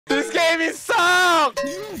game is suck!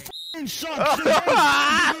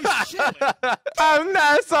 I'm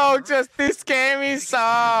not so just this game is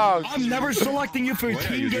suck. I'm never selecting you for a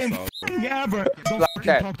team game ever. Don't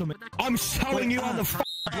talk to me. I'm selling you on the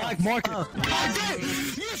black market.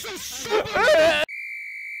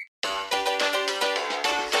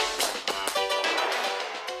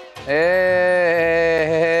 Hey.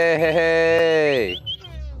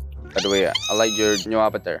 By the way, I like your new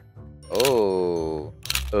avatar. Oh,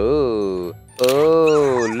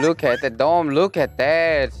 look at the dome. Look at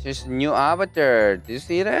that. It's just new avatar. Do you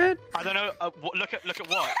see that? I don't know. Look at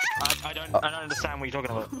what? I don't understand what you're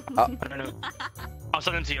talking about. I don't know. I'll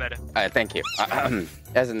send them to you later. Thank you.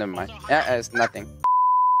 That's never mind. Yeah, it's nothing.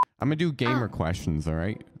 I'm gonna do gamer questions. All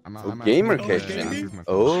right. Gamer questions.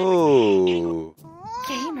 Oh.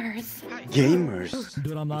 Gamers.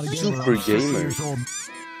 Dude, I'm not a gamer. Super gamers.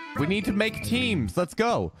 We need to make teams. Let's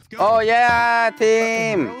go. Oh yeah,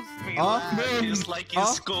 team. Just like in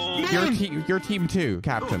school. Your team too,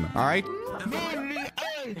 Captain. All right.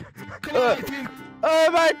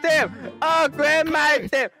 Oh my team. Oh, great my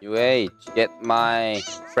team. Wait, get my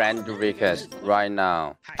friend request right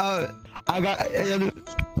now. I got.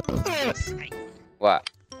 What?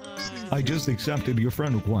 I just accepted your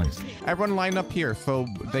friend request. Everyone line up here so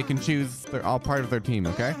they can choose. They're all part of their team.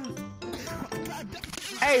 Okay.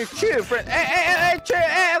 Hey, chill, friend. Hey, chill.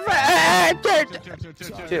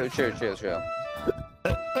 Chill.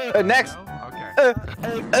 Next.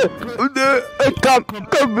 Come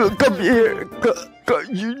here. Come,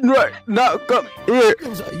 you right now. Come here.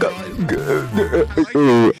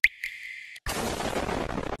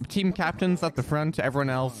 Team captains at the front. Everyone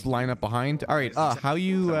else line up behind. All right. How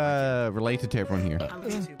you related to everyone here?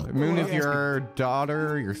 Moon is your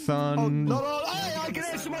daughter, your son. No, I can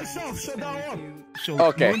answer myself. Shut down. So,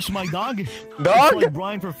 okay. Moon's my dog. Dog? Like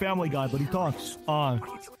Brian for Family Guy, but he talks. Rose,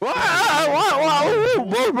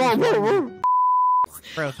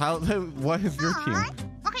 what is your team?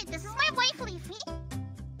 Okay, this is my wife, Leafy.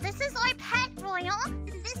 This is our pet, Royal.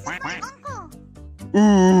 This is my uncle.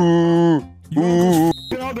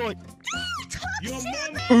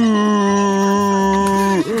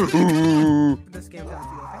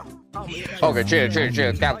 Okay, chill,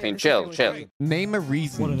 Captain, chill. Name a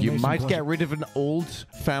reason you might get rid of an old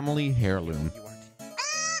family heirloom.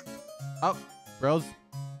 Oh, Rose.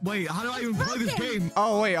 Wait, how do I even play this game?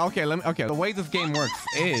 Oh wait, okay, the way this game works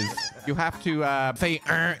is you have to say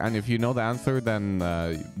and if you know the answer, then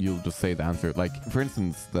you'll just say the answer. Like for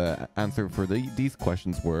instance, the answer for these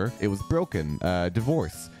questions were: it was broken,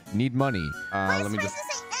 divorce, need money. Let me just.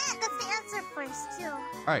 That's the answer first too.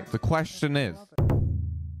 All right, the question is: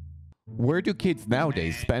 where do kids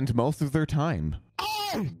nowadays spend most of their time?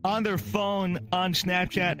 On their phone, on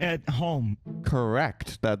Snapchat, at home.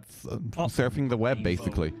 Correct. That's surfing the web,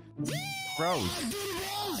 basically. Rose,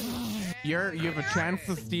 you have a chance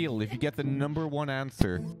to steal if you get the #1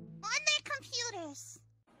 answer. On their computers.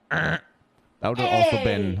 That would have also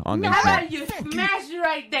been on the How internet. about you smash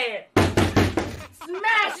right there?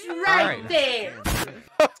 Smash right there.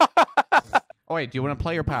 Oh wait, do you want to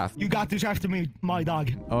play or pass? You got this after me, my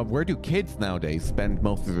dog. Where do kids nowadays spend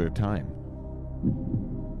most of their time?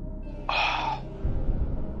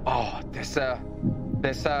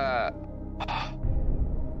 There's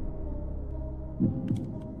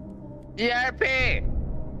ERP.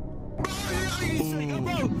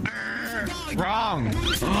 Wrong.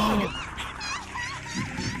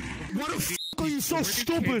 What the f are you so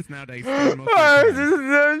stupid?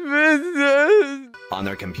 On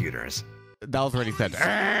their computers. That was already said.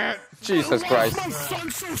 Jesus Christ.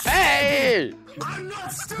 Hey!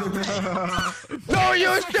 No,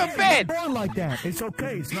 you stupid! Born like that. It's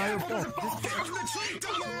okay. It's not your fault.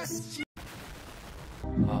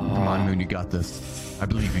 Come on, Moon, you got this. I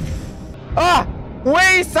believe in you. Ah!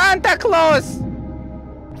 Wait, Santa Claus!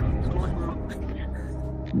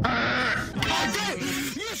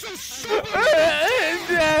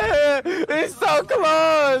 It's so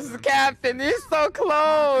close, Captain. It's so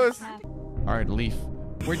close. All right, Leaf.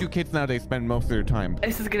 Where do kids nowadays spend most of their time?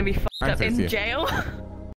 This is gonna be fucked up in jail.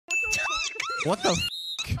 What the?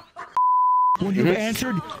 When you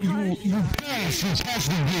answered, you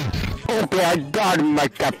Okay, I got him, my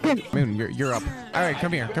Captain. Moon, you're up. All right,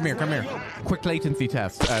 come here. Quick latency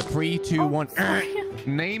test. 3, 2, 1.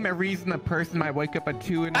 Name a reason a person might wake up at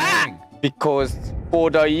 2 in the morning. Because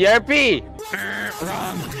for the ERP.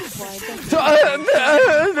 Wrong.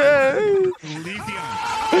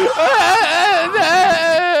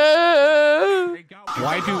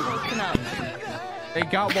 They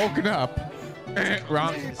got woken up.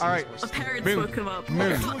 Wrong. All right. Parents Moon. woke him up.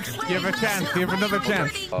 Moon, you have a chance. You have another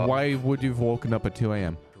chance. Why would you have woken up at 2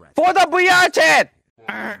 a.m.? For the VRchat.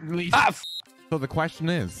 So the question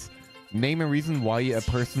is, name a reason why a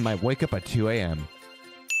person might wake up at 2 a.m.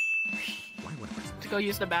 To go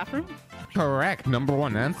use the bathroom? Correct. Number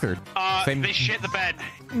 1 answered. They shit the bed.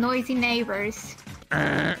 Noisy neighbors.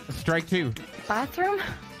 Strike 2. Bathroom?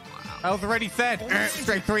 I was already said.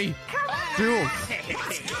 Strike 3. Jules.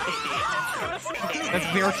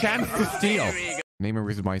 That's your chance to steal. Name a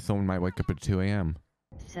reason why someone might wake up at 2 a.m.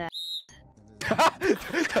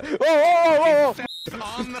 Oh.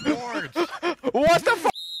 On the board. What the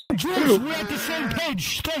fuck? Jules, we're at the same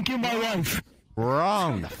page. Thank you, my wife.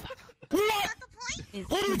 Wrong. What?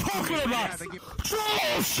 What are you talking about?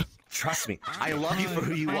 Jules! Trust me, I love you for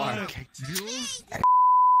who you are.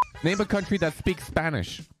 Name a country that speaks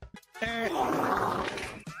Spanish. All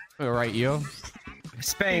right, yo.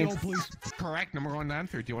 Spain. Correct. Number 1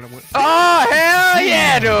 answer. Do you want to win? Oh, hell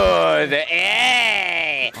yeah, dude.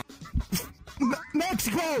 Hey.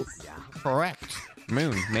 Mexico! Correct.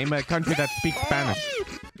 Moon. Name a country that speaks Spanish.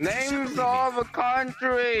 Names of a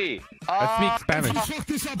country. That speaks Spanish. Fuck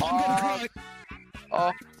this up, I'm gonna cry.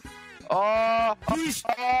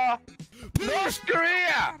 North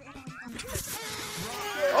Korea.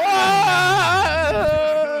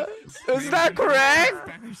 Is that correct?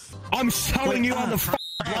 I'm selling you on the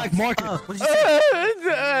black market.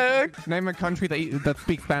 Name a country that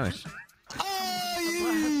speaks Spanish.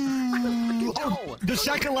 Oh, the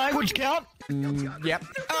second language count? Yep.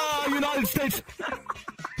 United States.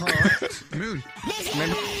 Moon.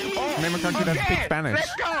 Name a country that speaks Spanish.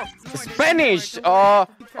 Let's go. Spanish. Hint.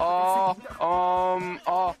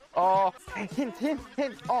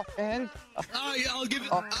 Oh, and. I'll give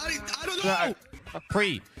it. I don't know.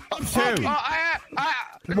 3, 2,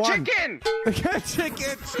 1. Chicken.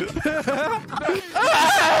 Chicken.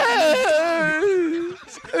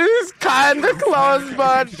 It's kind of close,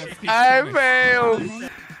 but I failed.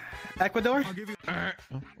 Ecuador?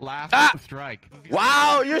 Last strike.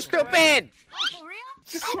 Wow, you're stupid.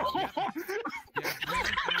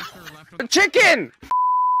 Chicken.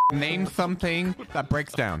 Name something that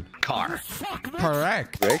breaks down. Car.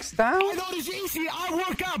 Correct. Breaks down? I know it's easy. I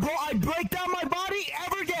work out, bro. I break down my body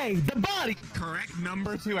every day. The body. Correct.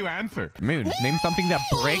 Number 2 answer. Moon. Name something that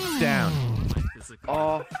breaks down.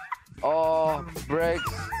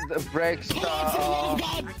 Breaks down.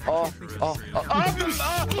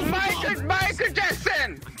 Michael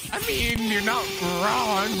Jackson. I mean, you're not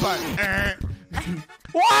wrong, but.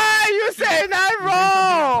 Why are you saying that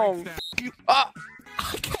wrong?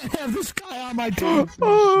 I can't have this guy on my team.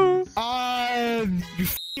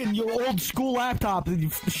 Your old school laptop, you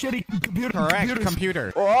shitty computer. Correct.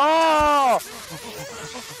 Computer. Oh!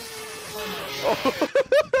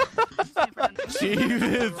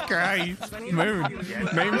 Jesus Christ. Moon.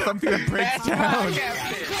 Name something that breaks down.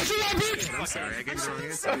 I'm sorry, I gave you the wrong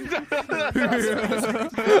answer.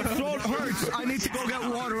 My throat hurts. I need to go get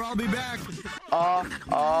water. I'll be back.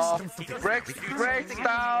 Breaks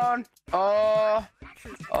down. I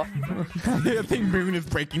think Moon is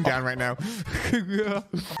breaking down right now.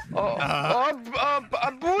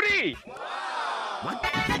 Booty.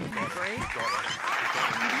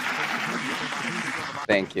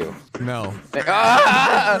 Thank you. No.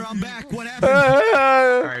 I'm back. What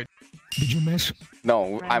happened? Did you miss?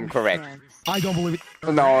 No, I'm correct. I don't believe it.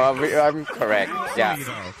 No, I'm correct. Yeah,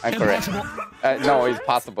 I'm correct. No, it's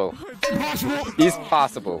possible. Impossible. It's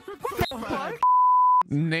possible.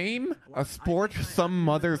 Name a sport some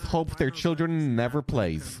mothers hope their children never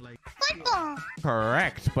plays. Football.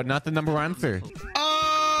 Correct, but not the number 1 answer.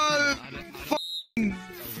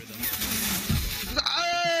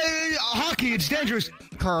 Hockey. It's dangerous.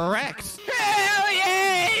 Correct. Hell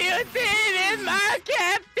yeah! You did it, my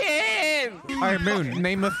captain! Alright, Moon,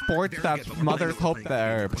 name a sport that mothers hope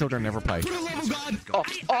their children never play. For the love of God.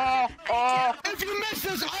 If you miss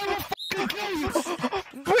this, I will fucking kill you.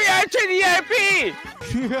 We are to the ERP!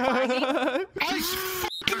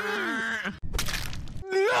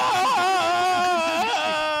 No!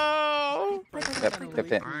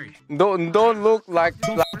 Captain. Don't look like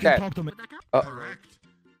that. Talk to me.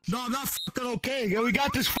 No, I'm not fucking okay. We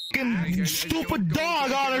got this fucking stupid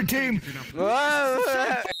dog on our team.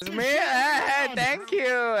 It's me. Hey, thank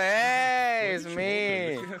you. Hey, it's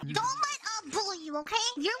me. Don't let bully you, okay?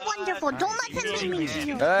 You're wonderful. Don't let him be mean to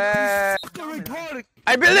you.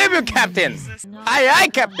 I believe you, Captain. Aye,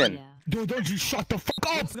 Captain. Dude, don't you shut the fuck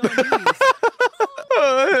up.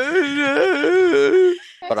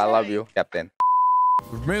 But I love you, Captain.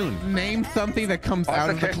 Moon, name something that comes out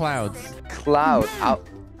of the clouds. Cloud out.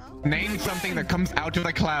 Name something that comes out of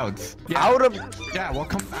the clouds. Yeah. Out of. Yeah, what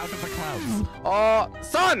comes out of the clouds?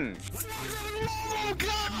 Sun.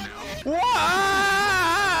 What?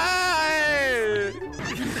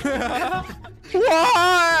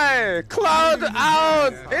 Why? Cloud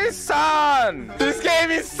out! It's sun! This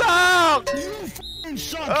game is suck!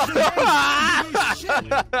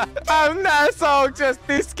 I'm not so just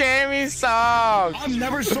this game is suck! I'm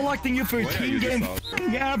never selecting you for a team game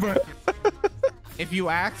ever. If you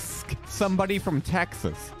ask somebody from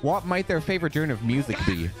Texas, what might their favorite genre of music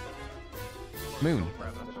be? Moon.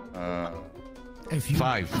 If you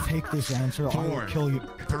take this answer, I will kill you.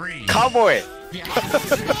 3. Cowboy!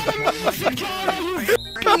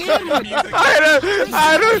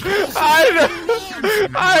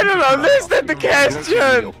 I don't understand the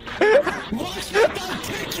question!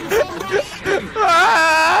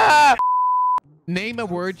 Name a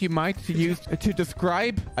word you might use to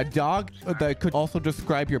describe a dog that could also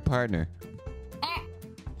describe your partner.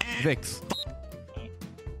 Vix.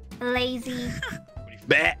 Lazy.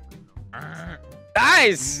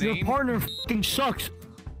 Nice! Your partner fucking sucks.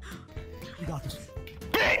 You got this.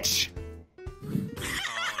 Bitch!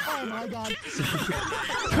 Oh my god.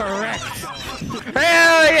 Correct.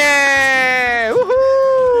 Hell yeah!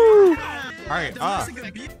 Woohoo! Alright,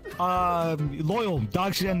 Loyal.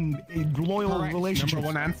 Dogs and loyal relationships. Number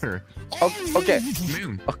 1 answer. Okay.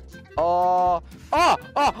 Moon.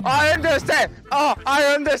 I understand. I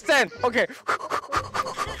understand. Okay.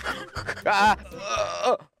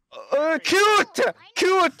 Cute.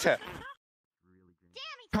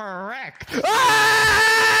 Correct.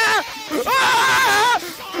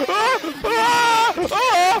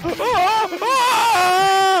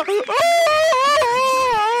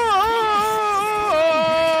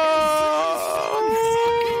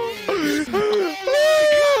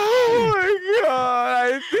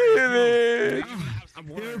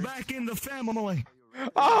 You're back in the family.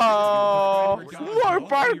 Oh, more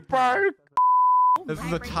bark. This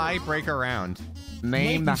is a tiebreaker round.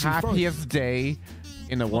 Name the happiest day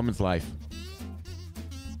in a woman's life.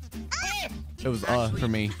 It was for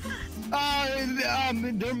me.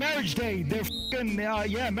 Their marriage day. Their fucking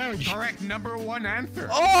marriage. Correct. Number 1 answer.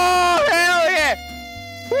 Oh, hell yeah!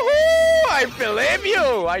 Woohoo! I believe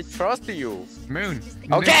you. I trust you. Moon.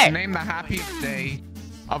 Okay. Name the happiest day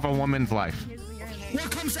of a woman's life. What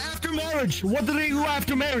comes after marriage? What do they do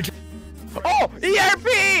after marriage? Oh,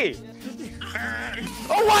 ERP!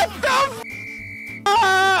 Oh, what the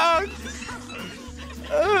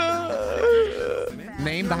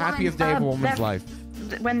Name the happiest day of a woman's life.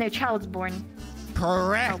 When their child's born.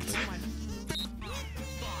 Correct.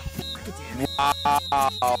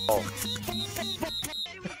 Wow.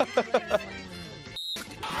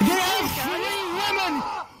 They have 3 women!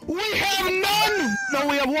 We have none! No,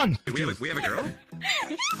 we have 1. We have a girl?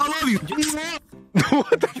 I love you.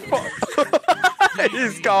 What the fuck?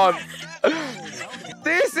 He's gone.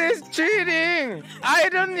 This is cheating. I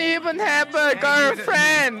don't even have a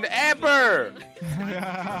girlfriend ever.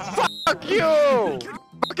 Fuck you.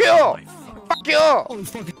 Fuck you. Fuck you. Holy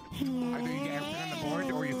fucking... Either you get everything on the board,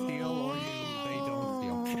 or you steal, or they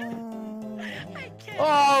don't steal.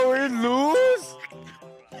 Oh, we lose?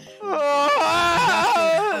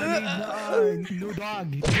 No dog.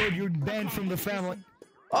 You're banned from the family.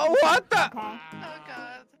 Oh, what the? Oh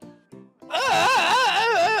god.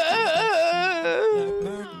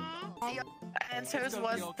 Answers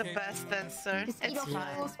was the best answer. It's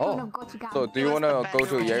fine. Oh, so do you wanna go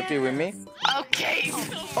to ERP with me? Okay.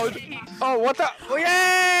 Oh, what the? Oh,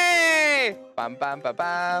 yay! Bam, bam, bam,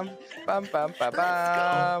 bam, bam, bam, bam,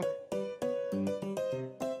 bam.